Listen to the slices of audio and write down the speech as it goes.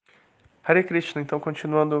Hare Krishna, então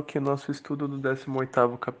continuando aqui nosso estudo do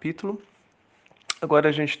 18º capítulo. Agora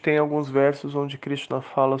a gente tem alguns versos onde Krishna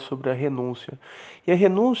fala sobre a renúncia. E a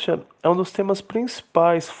renúncia é um dos temas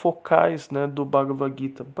principais, focais, né, do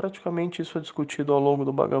Bhagavad-Gita. Praticamente isso é discutido ao longo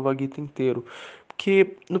do Bhagavad-Gita inteiro.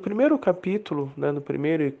 Porque no primeiro capítulo, né, no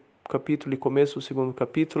primeiro capítulo e começo do segundo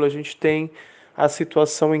capítulo, a gente tem a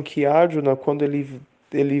situação em que Arjuna, quando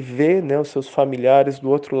ele vê, né, os seus familiares do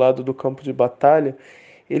outro lado do campo de batalha,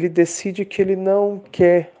 ele decide que ele não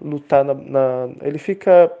quer lutar ele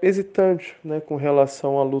fica hesitante, né, com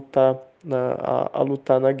relação a lutar a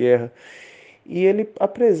lutar na guerra. E ele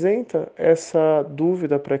apresenta essa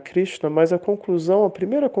dúvida para Krishna, mas a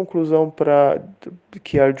primeira conclusão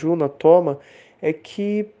que Arjuna toma é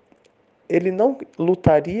que ele não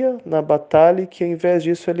lutaria na batalha e que, ao invés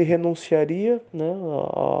disso, ele renunciaria, né,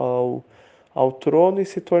 ao trono e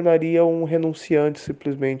se tornaria um renunciante,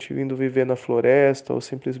 simplesmente vindo viver na floresta ou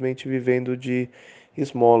simplesmente vivendo de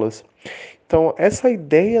esmolas. Então, essa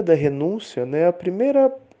ideia da renúncia, né, a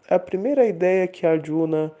primeira ideia que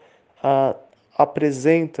Arjuna a,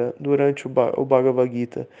 apresenta durante o Bhagavad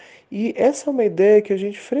Gita. E essa é uma ideia que a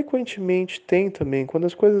gente frequentemente tem também. Quando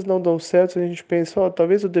as coisas não dão certo, a gente pensa,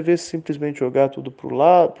 talvez eu devesse simplesmente jogar tudo pro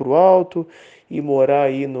alto e morar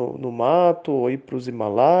aí no mato, ou ir para os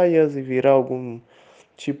Himalaias e virar algum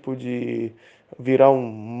tipo de virar um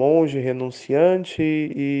monge renunciante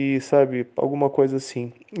e, sabe, alguma coisa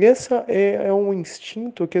assim. Essa é um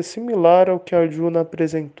instinto que é similar ao que Arjuna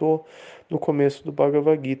apresentou no começo do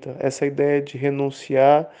Bhagavad Gita. Essa ideia de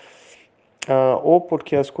renunciar, ou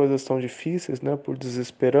porque as coisas estão difíceis, né, por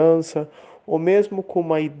desesperança, ou mesmo com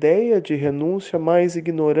uma ideia de renúncia, mas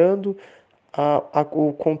ignorando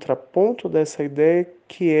o contraponto dessa ideia,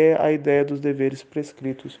 que é a ideia dos deveres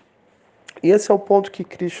prescritos. E esse é o ponto que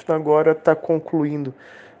Krishna agora está concluindo.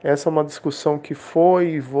 Essa é uma discussão que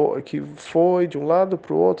foi de um lado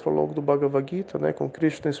para o outro ao longo do Bhagavad Gita, né, com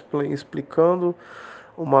Krishna explicando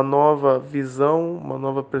uma nova visão, uma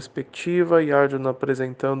nova perspectiva, e Arjuna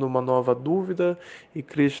apresentando uma nova dúvida, e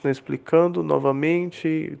Krishna explicando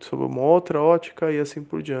novamente sobre uma outra ótica e assim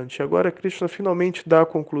por diante. E agora Krishna finalmente dá a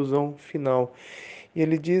conclusão final. E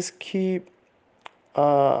ele diz que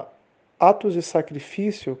a atos de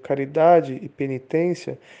sacrifício, caridade e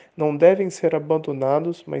penitência não devem ser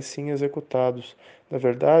abandonados, mas sim executados. Na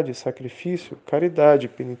verdade, sacrifício, caridade e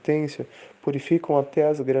penitência purificam até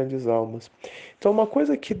as grandes almas. Então, uma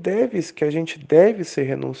coisa que a gente deve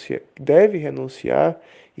renunciar,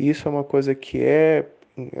 e isso é uma coisa que é,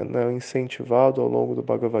 né, incentivado ao longo do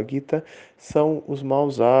Bhagavad Gita, são os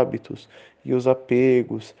maus hábitos e os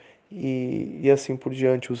apegos e assim por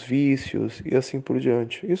diante, os vícios e assim por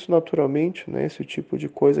diante. Isso naturalmente, né, esse tipo de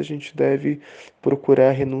coisa a gente deve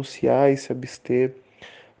procurar renunciar e se abster,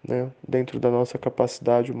 né, dentro da nossa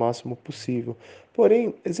capacidade o máximo possível.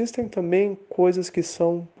 Porém, existem também coisas que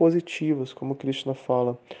são positivas, como Krishna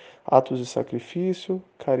fala, atos de sacrifício,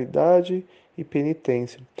 caridade e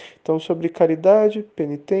penitência. Então, sobre caridade,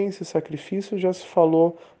 penitência e sacrifício já se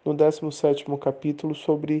falou no 17º capítulo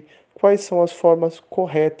sobre quais são as formas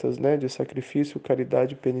corretas, né, de sacrifício,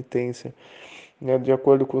 caridade e penitência, né, de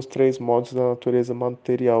acordo com os três modos da natureza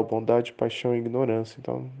material: bondade, paixão e ignorância.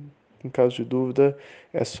 Então, em caso de dúvida,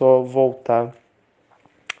 é só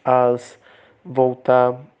às,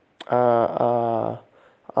 voltar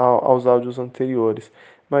aos áudios anteriores.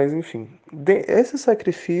 Mas, enfim, esses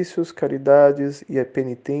sacrifícios, caridades e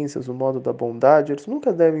penitências, o modo da bondade, eles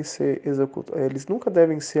nunca devem ser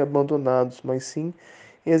abandonados, mas sim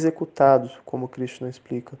executados, como Krishna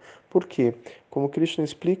explica. Por quê? Como Krishna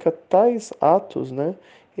explica, tais atos, né,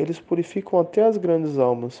 eles purificam até as grandes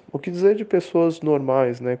almas. O que dizer de pessoas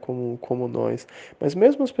normais, né, como nós? Mas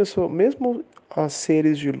mesmo as pessoas, mesmo a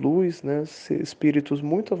seres de luz, né, espíritos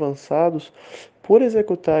muito avançados, por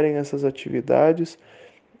executarem essas atividades,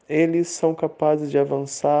 eles são capazes de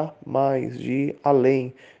avançar mais, de ir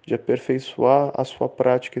além, de aperfeiçoar a sua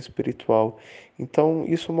prática espiritual. Então,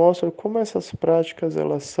 isso mostra como essas práticas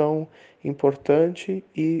elas são importantes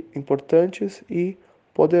e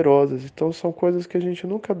poderosas. Então, são coisas que a gente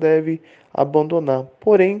nunca deve abandonar.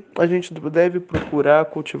 Porém, a gente deve procurar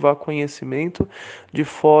cultivar conhecimento de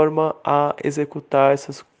forma a executar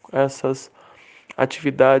essas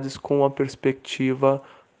atividades com a perspectiva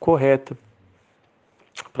correta,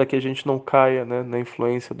 para que a gente não caia, né, na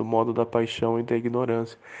influência do modo da paixão e da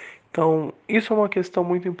ignorância. Então, isso é uma questão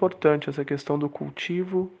muito importante, essa questão do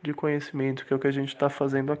cultivo de conhecimento, que é o que a gente está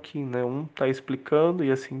fazendo aqui, né? Um está explicando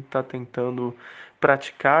e assim está tentando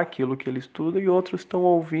praticar aquilo que ele estuda, e outros estão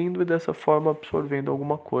ouvindo e dessa forma absorvendo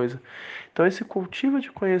alguma coisa. Então, esse cultivo de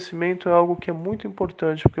conhecimento é algo que é muito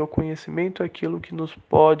importante, porque o conhecimento é aquilo que nos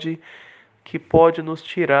pode que pode nos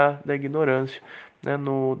tirar da ignorância. Né?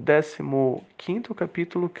 No 15º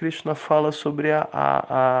capítulo, Krishna fala sobre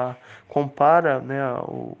compara, né,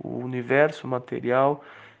 o universo material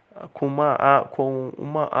com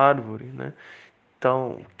uma árvore, né?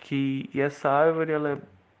 Então, e essa árvore ela é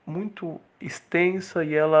muito extensa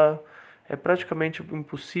e ela é praticamente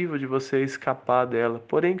impossível de você escapar dela.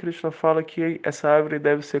 Porém, Krishna fala que essa árvore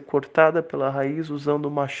deve ser cortada pela raiz usando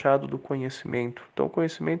o machado do conhecimento. Então, o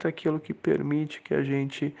conhecimento é aquilo que permite que a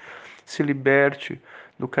gente se liberte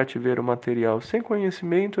do cativeiro material. Sem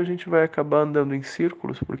conhecimento, a gente vai acabar andando em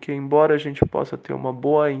círculos, porque embora a gente possa ter uma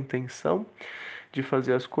boa intenção de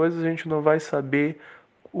fazer as coisas, a gente não vai saber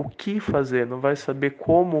o que fazer, não vai saber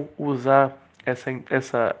como usar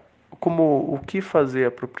o que fazer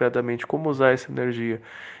apropriadamente, como usar essa energia.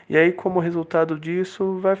 E aí, como resultado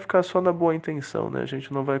disso, vai ficar só na boa intenção, né? A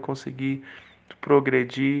gente não vai conseguir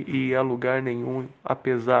progredir e ir a lugar nenhum,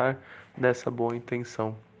 apesar dessa boa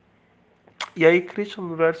intenção. E aí, Krishna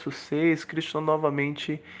no verso 6, Krishna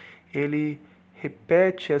novamente, ele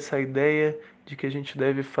repete essa ideia de que a gente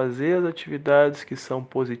deve fazer as atividades que são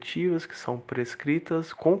positivas, que são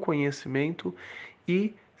prescritas, com conhecimento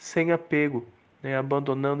e sem apego, né,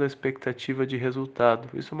 abandonando a expectativa de resultado.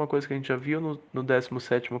 Isso é uma coisa que a gente já viu no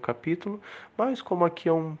 17º capítulo, mas como aqui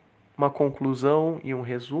é uma conclusão e um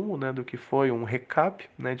resumo, né, do que foi, um recap,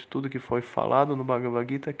 né, de tudo que foi falado no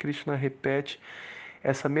Bhagavad-Gita, Krishna repete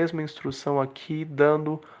essa mesma instrução aqui,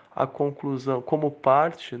 dando a conclusão, como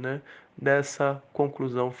parte, né, dessa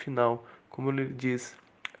conclusão final. Como ele diz,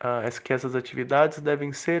 que essas atividades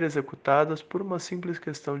devem ser executadas por uma simples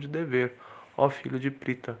questão de dever, ó filho de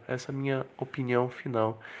Prita. Essa é a minha opinião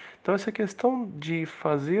final. Então, essa questão de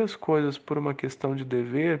fazer as coisas por uma questão de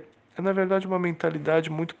dever é, na verdade, uma mentalidade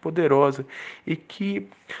muito poderosa e que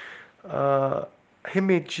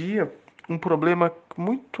remedia um problema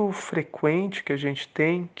muito frequente que a gente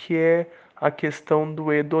tem, que é a questão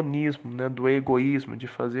do hedonismo, né, do egoísmo, de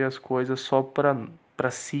fazer as coisas só para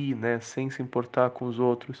si, né, sem se importar com os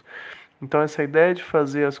outros. Então essa ideia de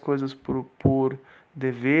fazer as coisas por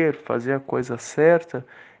dever, fazer a coisa certa,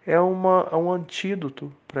 é um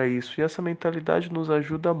antídoto para isso. E essa mentalidade nos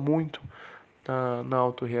ajuda muito na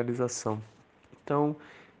autorrealização. Então,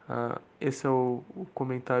 esse é o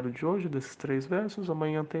comentário de hoje, desses 3 versos.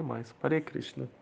 Amanhã tem mais. Hare Krishna.